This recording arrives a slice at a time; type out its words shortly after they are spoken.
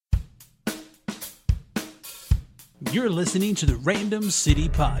You're listening to the Random City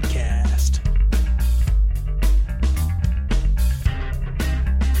Podcast.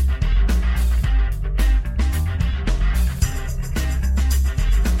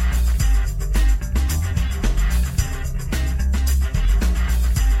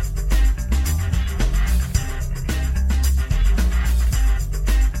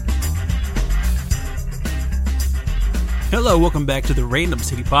 Hello, welcome back to the Random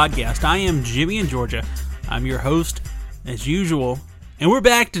City Podcast. I am Jimmy in Georgia. I'm your host, as usual, and we're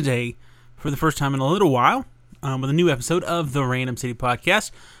back today for the first time in a little while with a new episode of the Random City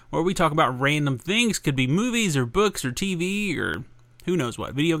Podcast, where we talk about random things. Could be movies or books or TV or who knows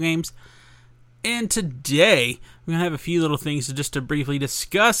what, video games. And today, we're going to have a few little things to briefly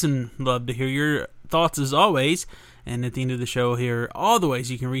discuss, and love to hear your thoughts as always. And at the end of the show, here are all the ways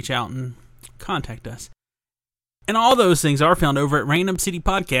you can reach out and contact us. And all those things are found over at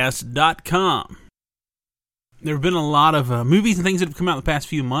randomcitypodcast.com. There have been a lot of movies and things that have come out in the past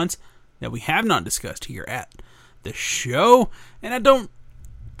few months that we have not discussed here at the show. And I don't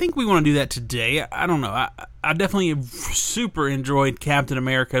think we want to do that today. I don't know. I definitely super enjoyed Captain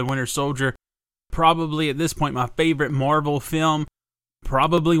America: Winter Soldier. Probably at this point my favorite Marvel film.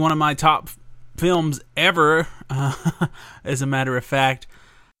 Probably one of my top films ever, as a matter of fact.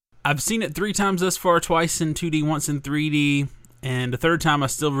 I've seen it 3 times thus far, twice in 2D, once in 3D, and the third time I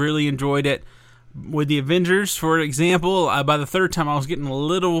still really enjoyed it. With the Avengers, for example, by the third time I was getting a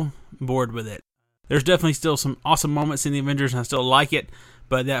little bored with it. There's definitely still some awesome moments in the Avengers, and I still like it,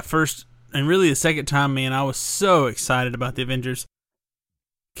 but that first, and really the second time, man, I was so excited about the Avengers.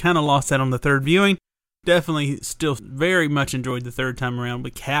 Kind of lost that on the third viewing. Definitely still very much enjoyed the third time around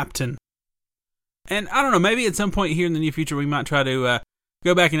with Captain. And I don't know, maybe at some point here in the near future we might try to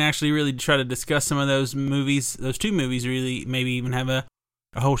go back and actually really try to discuss some of those movies, those 2 movies, really, maybe even have a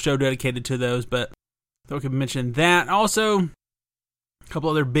whole show dedicated to those, but I thought I could mention that. Also, a couple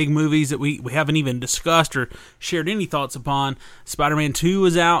other big movies that we haven't even discussed or shared any thoughts upon. Spider-Man 2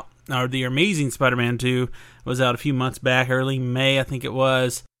 was out, or The Amazing Spider-Man 2 was out a few months back, early May, I think it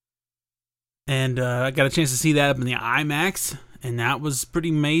was. And I got a chance to see that up in the IMAX, and that was pretty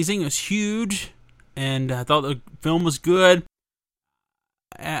amazing. It was huge, and I thought the film was good.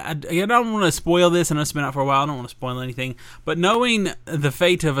 I don't want to spoil this. I know it's been out for a while. I don't want to spoil anything. But knowing the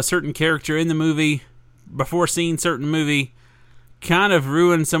fate of a certain character in the movie before seeing certain movie kind of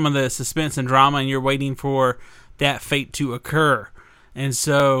ruined some of the suspense and drama, and you're waiting for that fate to occur. And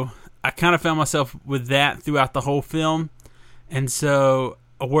so I kind of found myself with that throughout the whole film. And so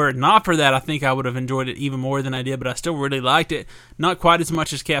were it not for that, I think I would have enjoyed it even more than I did, but I still really liked it. Not quite as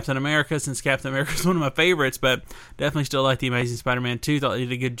much as Captain America, since Captain America is one of my favorites, but definitely still like The Amazing Spider-Man 2. Thought they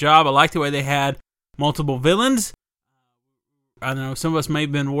did a good job. I liked the way they had multiple villains. I don't know, some of us may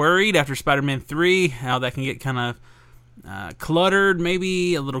have been worried after Spider-Man 3, how that can get kind of cluttered,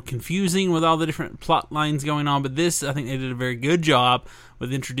 maybe a little confusing with all the different plot lines going on, but this, I think they did a very good job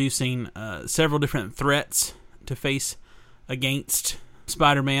with introducing several different threats to face against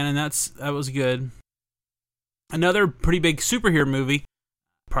Spider-Man, and that was good. Another pretty big superhero movie,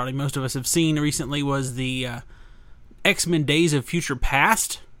 probably most of us have seen recently, was the X-Men Days of Future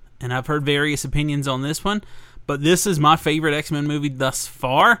Past, and I've heard various opinions on this one, but this is my favorite X-Men movie thus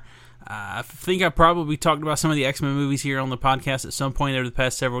far. I think I've probably talked about some of the X-Men movies here on the podcast at some point over the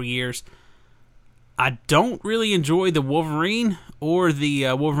past several years. I don't really enjoy the Wolverine or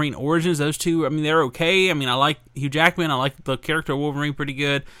the Wolverine Origins. Those two, I mean, they're okay. I mean, I like Hugh Jackman. I like the character of Wolverine pretty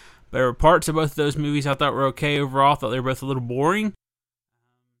good. There were parts of both of those movies I thought were okay overall. I thought they were both a little boring.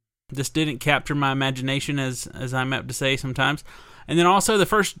 Just didn't capture my imagination, as I'm apt to say sometimes. And then also the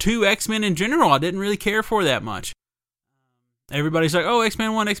first 2 X-Men in general, I didn't really care for that much. Everybody's like, oh,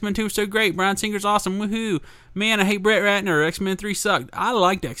 X-Men 1, X-Men 2 was so great. Bryan Singer's awesome. Woohoo. Man, I hate Brett Ratner. X-Men 3 sucked. I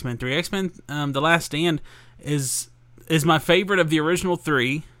liked X-Men 3. X-Men The Last Stand is my favorite of the original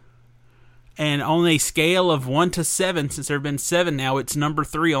 3. And on a scale of 1 to 7, since there have been 7 now, it's number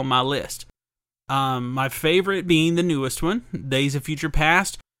 3 on my list. My favorite being the newest one, Days of Future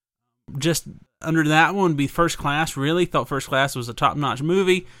Past. Just under that one would be First Class. Really thought First Class was a top-notch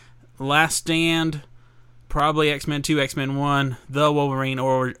movie. Last Stand, probably X-Men 2, X-Men 1, The Wolverine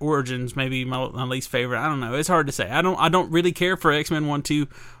Origins, maybe my least favorite. I don't know. It's hard to say. I don't really care for X-Men 1, 2,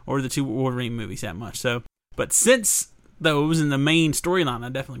 or the 2 Wolverine movies that much. So, but since those in the main storyline, I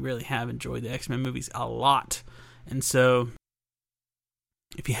definitely really have enjoyed the X-Men movies a lot. And so,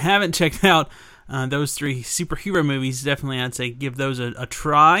 if you haven't checked out those 3 superhero movies, definitely I'd say give those a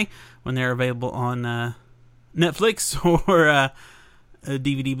try when they're available on Netflix or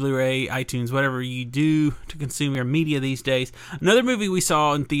DVD, Blu-ray, iTunes, whatever you do to consume your media these days. Another movie we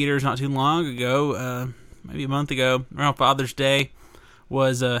saw in theaters not too long ago, maybe a month ago, around Father's Day,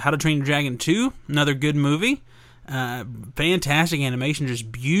 was How to Train Your Dragon 2. Another good movie. Fantastic animation,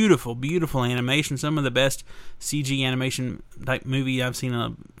 just beautiful, beautiful animation. Some of the best CG animation type movie I've seen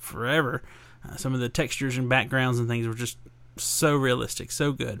in forever. Some of the textures and backgrounds and things were just so realistic,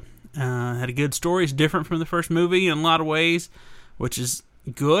 so good. Had a good story. It's different from the first movie in a lot of ways, which is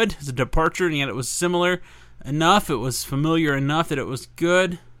good. It's a departure, and yet it was similar enough. It was familiar enough that it was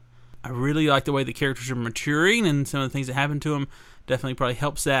good. I really like the way the characters are maturing, and some of the things that happen to them definitely probably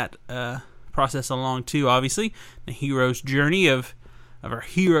helps that process along too. Obviously, the hero's journey of our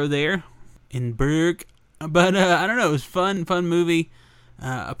hero there in Berg. But I don't know. It was fun movie.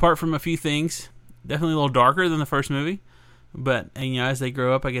 Apart from a few things, definitely a little darker than the first movie. But as they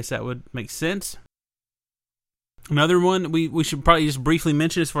grow up, I guess that would make sense. Another one we should probably just briefly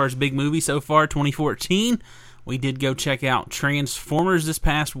mention as far as big movie so far, 2014. We did go check out Transformers this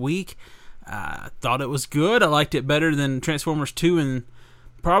past week. Thought it was good. I liked it better than Transformers 2 and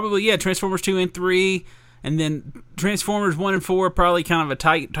Transformers 2 and 3. And then Transformers 1 and 4, probably kind of a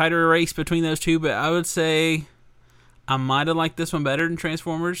tighter race between those two. But I would say I might have liked this one better than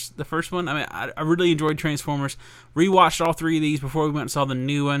Transformers, the first one. I mean, I really enjoyed Transformers. Rewatched all three of these before we went and saw the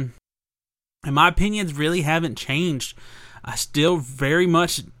new one. And my opinions really haven't changed. I still very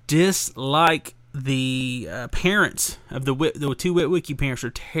much dislike the parents of the two Witwicky parents.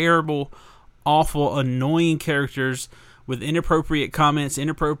 Are terrible, awful, annoying characters with inappropriate comments,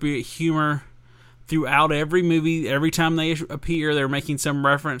 inappropriate humor throughout every movie. Every time they appear, they're making some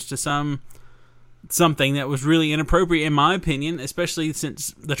reference to something that was really inappropriate, in my opinion, especially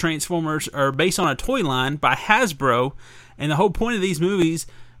since the Transformers are based on a toy line by Hasbro, and the whole point of these movies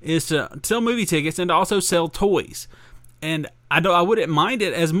is to sell movie tickets and to also sell toys. And I wouldn't mind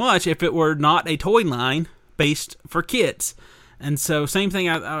it as much if it were not a toy line based for kids. And so, same thing,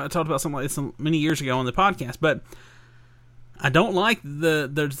 I talked about something like this many years ago on the podcast, but I don't like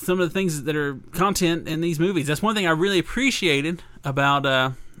the some of the things that are content in these movies. That's one thing I really appreciated about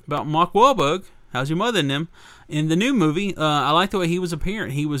Mark Wahlberg, How's Your Mother, and him, in the new movie. I like the way he was a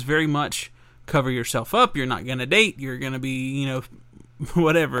parent. He was very much cover yourself up. You're not going to date. You're going to be,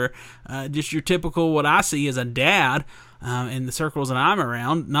 whatever. Just your typical, what I see as a dad in the circles that I'm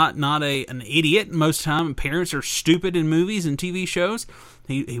around. Not an idiot. Most time, parents are stupid in movies and TV shows.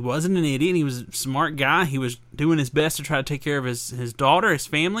 He wasn't an idiot. He was a smart guy. He was doing his best to try to take care of his daughter, his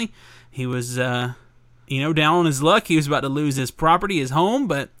family. He was, down on his luck. He was about to lose his property, his home,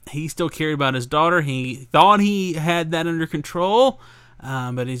 but he still cared about his daughter. He thought he had that under control.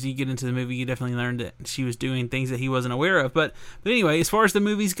 But as you get into the movie, you definitely learned that she was doing things that he wasn't aware of. But anyway, as far as the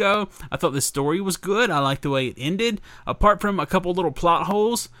movies go, I thought the story was good. I liked the way it ended. Apart from a couple little plot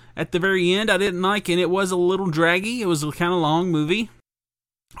holes at the very end I didn't like, and it was a little draggy. It was a kind of long movie.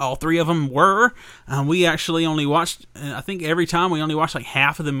 All three of them were. We actually only watched, I think every time we only watched like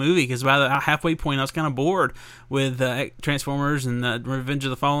half of the movie, because by the halfway point I was kind of bored with Transformers and Revenge of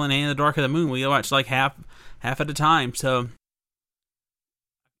the Fallen and The Dark of the Moon. We watched like half at a time. So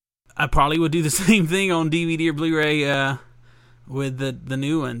I probably would do the same thing on DVD or Blu-ray with the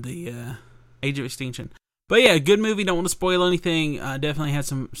new one, the Age of Extinction. But yeah, good movie. Don't want to spoil anything. Definitely had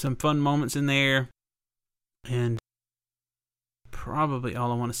some fun moments in there. And probably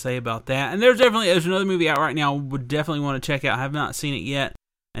all I want to say about that. And there's another movie out right now I would definitely want to check out. I have not seen it yet.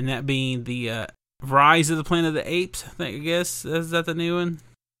 And that being the Rise of the Planet of the Apes, I guess. Is that the new one?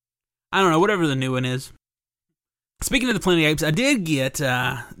 I don't know. Whatever the new one is. Speaking of the Planet of the Apes, I did get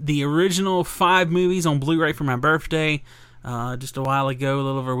the original 5 movies on Blu-ray for my birthday just a while ago, a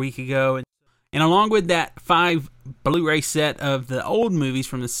little over a week ago. And along with that 5 Blu-ray set of the old movies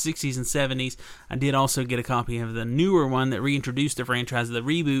from the 60s and 70s, I did also get a copy of the newer one that reintroduced the franchise, the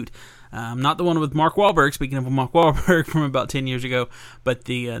reboot. Not the one with Mark Wahlberg, speaking of Mark Wahlberg from about 10 years ago, but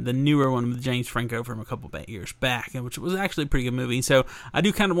the newer one with James Franco from a couple of years back, which was actually a pretty good movie. So I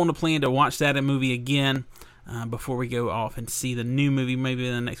do kind of want to plan to watch that movie again before we go off and see the new movie maybe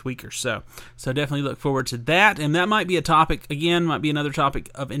in the next week or so. So definitely look forward to that. And that might be a topic, again, might be another topic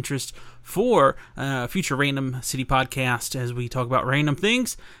of interest for future Random City podcast as we talk about random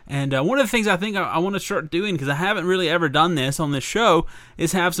things. And one of the things I think I want to start doing, because I haven't really ever done this on this show,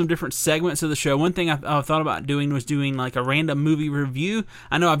 is have some different segments of the show. One thing I thought about doing was doing like a random movie review.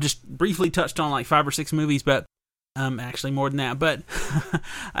 I know I've just briefly touched on like 5 or 6 movies, but actually more than that. But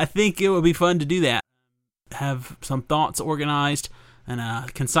I think it would be fun to do that. Have some thoughts organized in a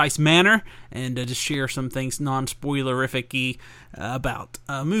concise manner, and just share some things non-spoilerific-y about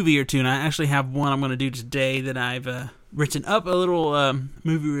a movie or two. And I actually have one I'm going to do today that I've written up a little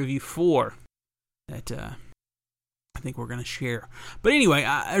movie review for that I think we're going to share. But anyway,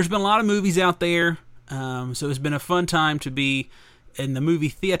 there's been a lot of movies out there So it's been a fun time to be in the movie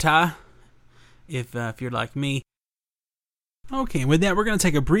theater, if you're like me. Okay, with that, we're going to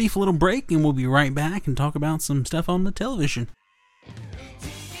take a brief little break, and we'll be right back and talk about some stuff on the television.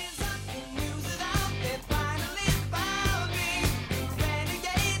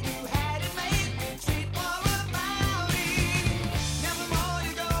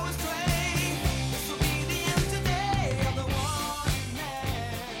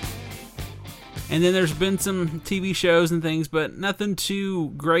 And then there's been some TV shows and things, but nothing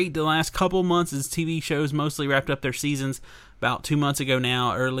too great the last couple months, as TV shows mostly wrapped up their seasons about 2 months ago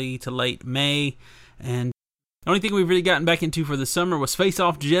now, early to late May. And the only thing we've really gotten back into for the summer was Face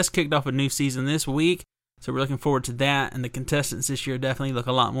Off. Just kicked off a new season this week, so we're looking forward to that. And the contestants this year definitely look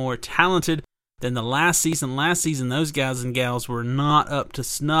a lot more talented than the last season. Last season, those guys and gals were not up to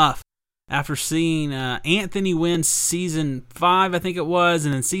snuff. After seeing Anthony win Season 5, I think it was,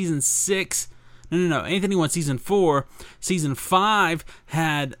 and then Season 6... No. Anthony won Season 4. Season 5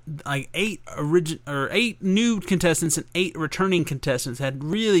 had like 8 new contestants and 8 returning contestants. Had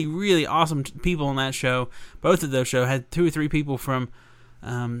really, really awesome people on that show. Both of those shows had 2 or 3 people from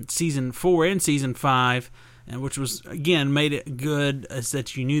Season 4 and Season 5, and which was, again, made it good, as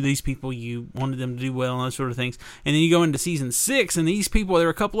that you knew these people, you wanted them to do well and those sort of things. And then you go into Season 6, and these people, there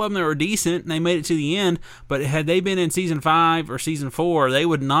were a couple of them that were decent, and they made it to the end, but had they been in Season 5 or Season 4, they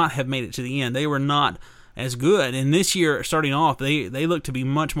would not have made it to the end. They were not as good. And this year, starting off, they look to be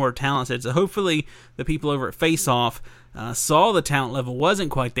much more talented. So hopefully the people over at Face Off saw the talent level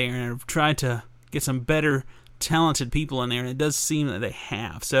wasn't quite there and have tried to get some better talented people in there, and it does seem that they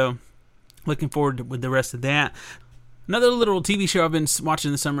have. So looking forward with the rest of that. Another little TV show I've been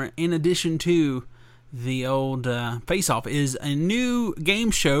watching this summer, in addition to the old Face Off, is a new game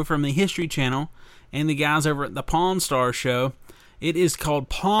show from the History Channel and the guys over at the Pawn Stars show. It is called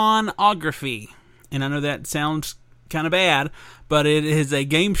Pawnography. And I know that sounds kind of bad, but it is a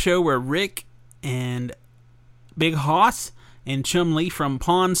game show where Rick and Big Hoss and Chum Lee from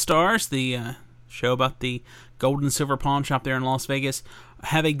Pawn Stars, the show about the gold and silver pawn shop there in Las Vegas,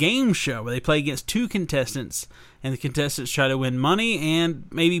 have a game show where they play against 2 contestants, and the contestants try to win money and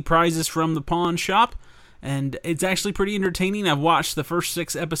maybe prizes from the pawn shop. And it's actually pretty entertaining. I've watched the first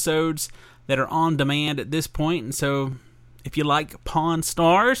 6 episodes that are on demand at this point, and so if you like Pawn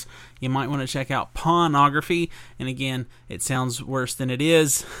Stars, you might want to check out Pawnography. And again, it sounds worse than it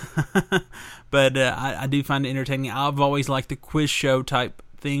is, but I do find it entertaining. I've always liked the quiz show type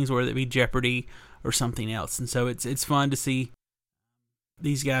things, whether it be Jeopardy or something else, and so it's fun to see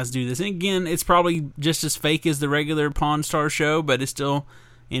these guys do this. And again, it's probably just as fake as the regular Pawn Star show, but it's still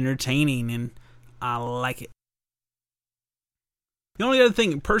entertaining, and I like it. The only other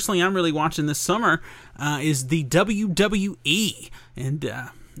thing, personally, I'm really watching this summer is the WWE, and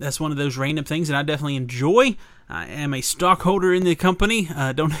that's one of those random things that I definitely enjoy. I am a stockholder in the company.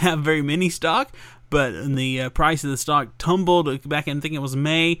 Don't have very many stock, but the price of the stock tumbled back in, I think it was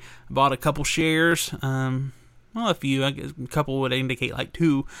May. I bought a couple shares. Well, a few. I guess a couple would indicate like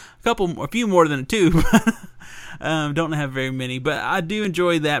 2. A few more than 2. Don't have very many, but I do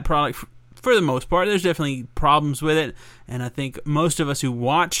enjoy that product for the most part. There's definitely problems with it, and I think most of us who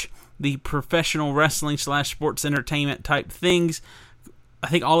watch the professional wrestling / sports entertainment type things, I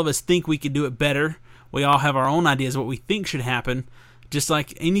think all of us think we could do it better. We all have our own ideas of what we think should happen. Just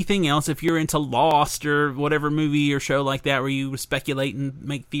like anything else, if you're into Lost or whatever movie or show like that where you speculate and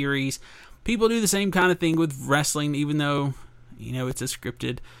make theories, people do the same kind of thing with wrestling, even though, it's a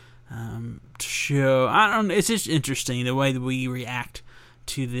scripted show. It's just interesting the way that we react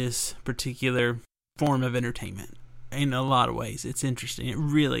to this particular form of entertainment. In a lot of ways, it's interesting. It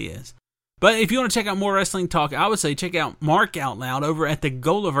really is. But if you want to check out more wrestling talk, I would say check out Mark Out Loud over at the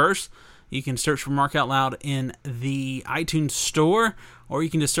Golaverse. You can search for Mark Out Loud in the iTunes store, or you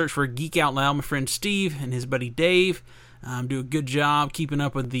can just search for Geek Out Loud. My friend Steve and his buddy Dave do a good job keeping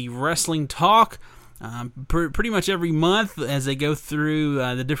up with the wrestling talk. Pretty much every month as they go through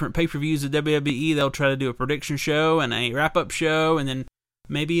the different pay-per-views of WWE, they'll try to do a prediction show and a wrap-up show, and then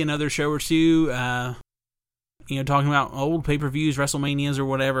maybe another show or two, talking about old pay-per-views, WrestleManias or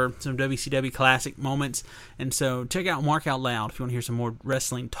whatever, some WCW classic moments. And so check out Mark Out Loud if you want to hear some more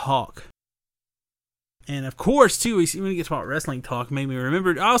wrestling talk. And of course, too, when you get to wrestling talk, made me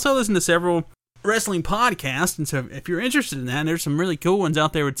remember, I also listen to several wrestling podcasts, and so if you're interested in that, there's some really cool ones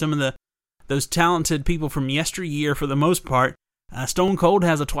out there with some of those talented people from yesteryear for the most part. Stone Cold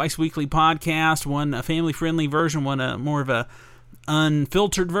has a twice-weekly podcast, one a family-friendly version, one a more of a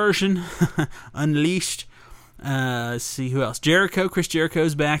unfiltered version, Unleashed. Let's see who else. Chris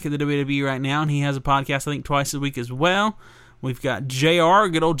Jericho's back at the WWE right now, and he has a podcast, I think, twice a week as well, We've got JR,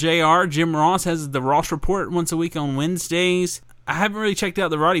 good old JR. Jim Ross has the Ross Report once a week on Wednesdays. I haven't really checked out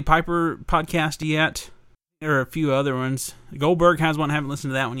the Roddy Piper podcast yet. There are a few other ones. Goldberg has one. I haven't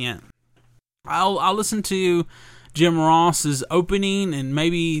listened to that one yet. I'll listen to Jim Ross's opening and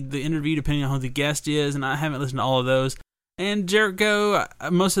maybe the interview depending on who the guest is, and I haven't listened to all of those. And Jericho,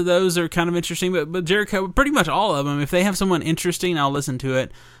 most of those are kind of interesting, but Jericho, pretty much all of them, if they have someone interesting, I'll listen to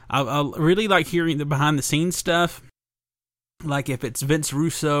it. I'll really like hearing the behind-the-scenes stuff, like if it's Vince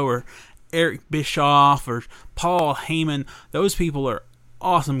Russo or Eric Bischoff or Paul Heyman. Those people are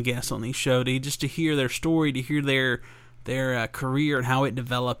awesome guests on these shows, just to hear their story, to hear their career and how it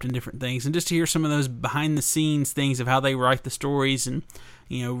developed and different things, and just to hear some of those behind-the-scenes things of how they write the stories and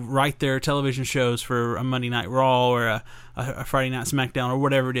write their television shows for a Monday Night Raw or a Friday Night SmackDown or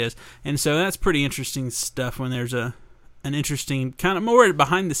whatever it is. And so that's pretty interesting stuff when there's an interesting kind of more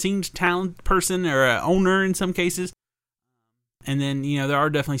behind-the-scenes talent person or an owner in some cases. And then, there are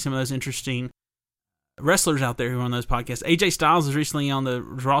definitely some of those interesting wrestlers out there who are on those podcasts. AJ Styles was recently on the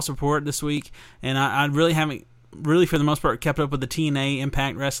Ross Report this week, and I really haven't for the most part kept up with the TNA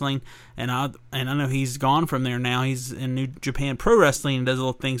Impact Wrestling, and I know he's gone from there now. He's in New Japan Pro Wrestling and does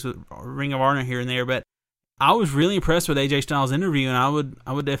little things with Ring of Honor here and there. But I was really impressed with AJ Styles' interview, and I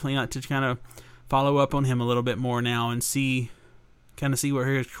would definitely like to kind of follow up on him a little bit more now and see where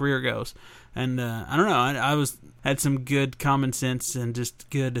his career goes. And I don't know, I had some good common sense and just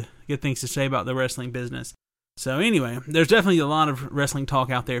good things to say about the wrestling business. So anyway, there's definitely a lot of wrestling talk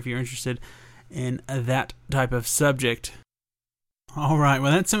out there if you're interested in that type of subject. All right,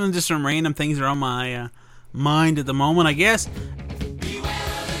 well, that's just some random things that are on my mind at the moment, I guess.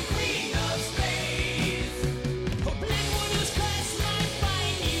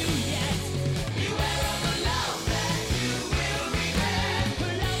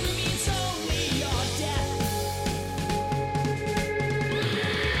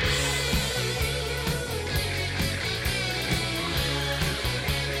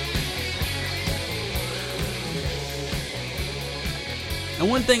 And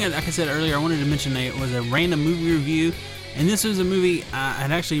one thing, like I said earlier, I wanted to mention was a random movie review. And this was a movie I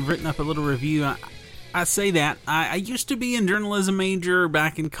had actually written up a little review. I say that. I used to be a journalism major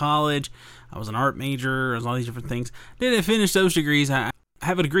back in college. I was an art major. I was all these different things. Didn't finish those degrees. I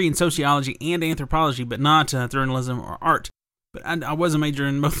have a degree in sociology and anthropology, but not journalism or art. But I was a major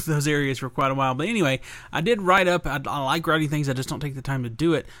in both of those areas for quite a while. But anyway, I did write up. I like writing things. I just don't take the time to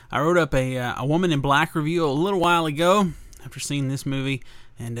do it. I wrote up a Woman in Black review a little while ago after seeing this movie.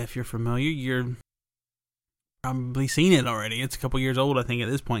 And if you're familiar, you're probably seen it already. It's a couple years old, I think, at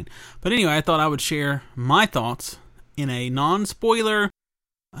this point. But anyway, I thought I would share my thoughts in a non-spoiler,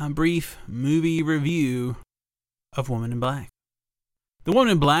 brief movie review of Woman in Black. The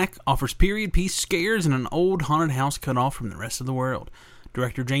Woman in Black offers period piece scares in an old haunted house cut off from the rest of the world.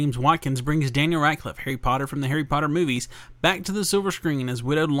 Director James Watkins brings Daniel Radcliffe, Harry Potter from the Harry Potter movies, back to the silver screen as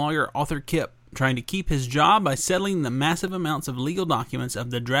widowed lawyer Arthur Kip, trying to keep his job by settling the massive amounts of legal documents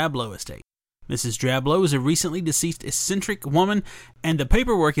of the Drablow estate. Mrs. Drablow is a recently deceased eccentric woman, and the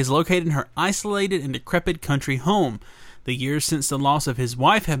paperwork is located in her isolated and decrepit country home. The years since the loss of his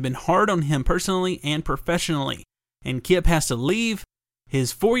wife have been hard on him personally and professionally, and Kip has to leave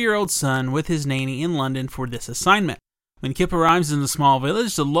his 4-year-old son with his nanny in London for this assignment. When Kip arrives in the small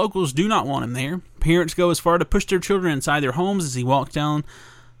village, the locals do not want him there. Parents go as far to push their children inside their homes as he walks down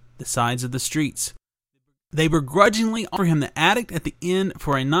the sides of the streets. They begrudgingly offer him the attic at the inn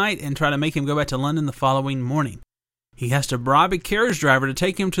for a night and try to make him go back to London the following morning. He has to bribe a carriage driver to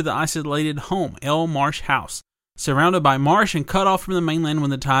take him to the isolated home, El Marsh House, surrounded by marsh and cut off from the mainland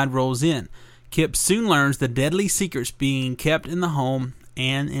when the tide rolls in. Kip soon learns the deadly secrets being kept in the home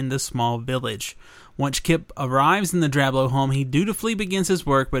and in the small village. Once Kip arrives in the Drablow home, he dutifully begins his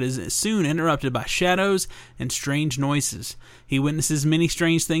work, but is soon interrupted by shadows and strange noises. He witnesses many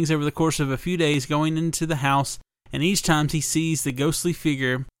strange things over the course of a few days going into the house, and each time he sees the ghostly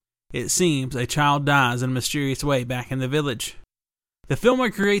figure, it seems a child dies in a mysterious way back in the village. The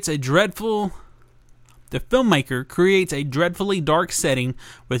filmmaker creates a dreadfully dark setting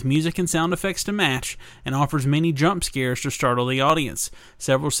with music and sound effects to match, and offers many jump scares to startle the audience.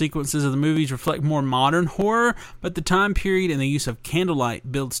 Several sequences of the movies reflect more modern horror, but the time period and the use of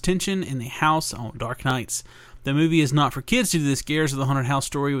candlelight builds tension in the house on dark nights. The movie is not for kids due to the scares of the haunted house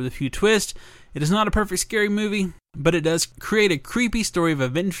story with a few twists. It is not a perfect scary movie, but it does create a creepy story of a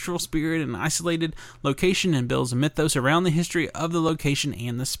vengeful spirit in an isolated location and builds a mythos around the history of the location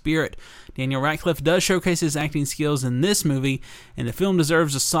and the spirit. Daniel Radcliffe does showcase his acting skills in this movie, and the film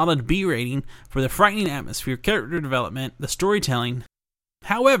deserves a solid B rating for the frightening atmosphere, character development, the storytelling.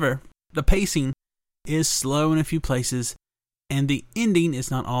 However, the pacing is slow in a few places, and the ending is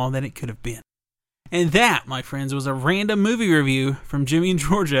not all that it could have been. And that, my friends, was a random movie review from Jimmy and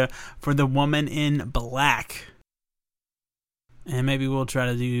Georgia for The Woman in Black. And maybe we'll try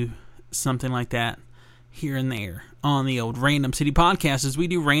to do something like that here and there on the old Random City Podcast, as we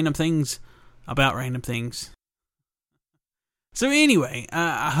do random things about random things. So anyway,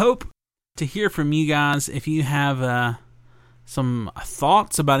 I hope to hear from you guys if you have some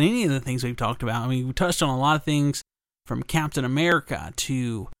thoughts about any of the things we've talked about. I mean, we touched on a lot of things, from Captain America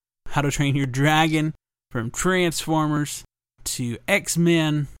to How to Train Your Dragon, from Transformers to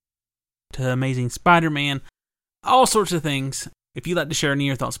X-Men to Amazing Spider-Man, all sorts of things. If you'd like to share any of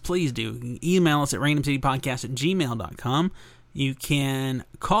your thoughts, please do. You can email us at randomcitypodcast@gmail.com. You can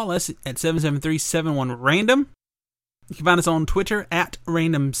call us at 773-71-RANDOM. You can find us on Twitter at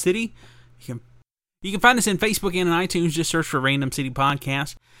Random City. You can find us in Facebook and in iTunes. Just search for Random City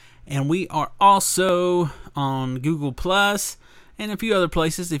Podcast. And we are also on Google Plus and a few other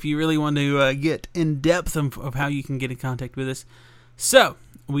places if you really want to get in depth of how you can get in contact with us. So,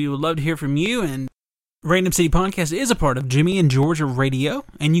 we would love to hear from you. And Random City Podcast is a part of Jimmy and Georgia Radio.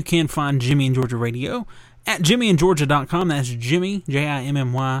 And you can find Jimmy and Georgia Radio at jimmyandgeorgia.com. That's Jimmy,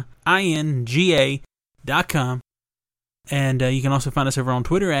 JIMMYINGA.com. And you can also find us over on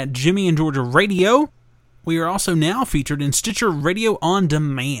Twitter at Jimmy and Georgia Radio. We are also now featured in Stitcher Radio On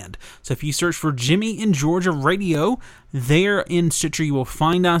Demand. So if you search for Jimmy and Georgia Radio, there in Stitcher you will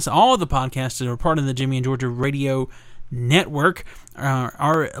find us. All of the podcasts that are part of the Jimmy and Georgia Radio network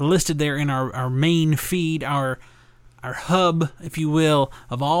are listed there in our main feed, our hub, if you will,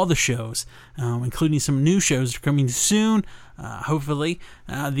 of all the shows, including some new shows coming soon, hopefully.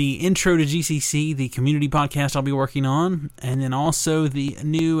 The Intro to GCC, the community podcast I'll be working on, and then also the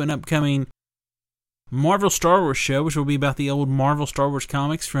new and upcoming Marvel Star Wars show, which will be about the old Marvel Star Wars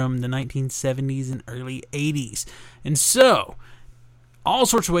comics from the 1970s and early 80s. And so, all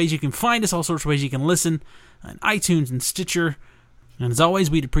sorts of ways you can find us, all sorts of ways you can listen, on iTunes and Stitcher. And as always,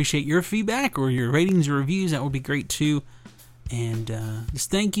 we'd appreciate your feedback or your ratings or reviews. That would be great too. And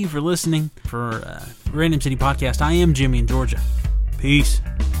just thank you for listening for Random City Podcast. I am Jimmy in Georgia. Peace.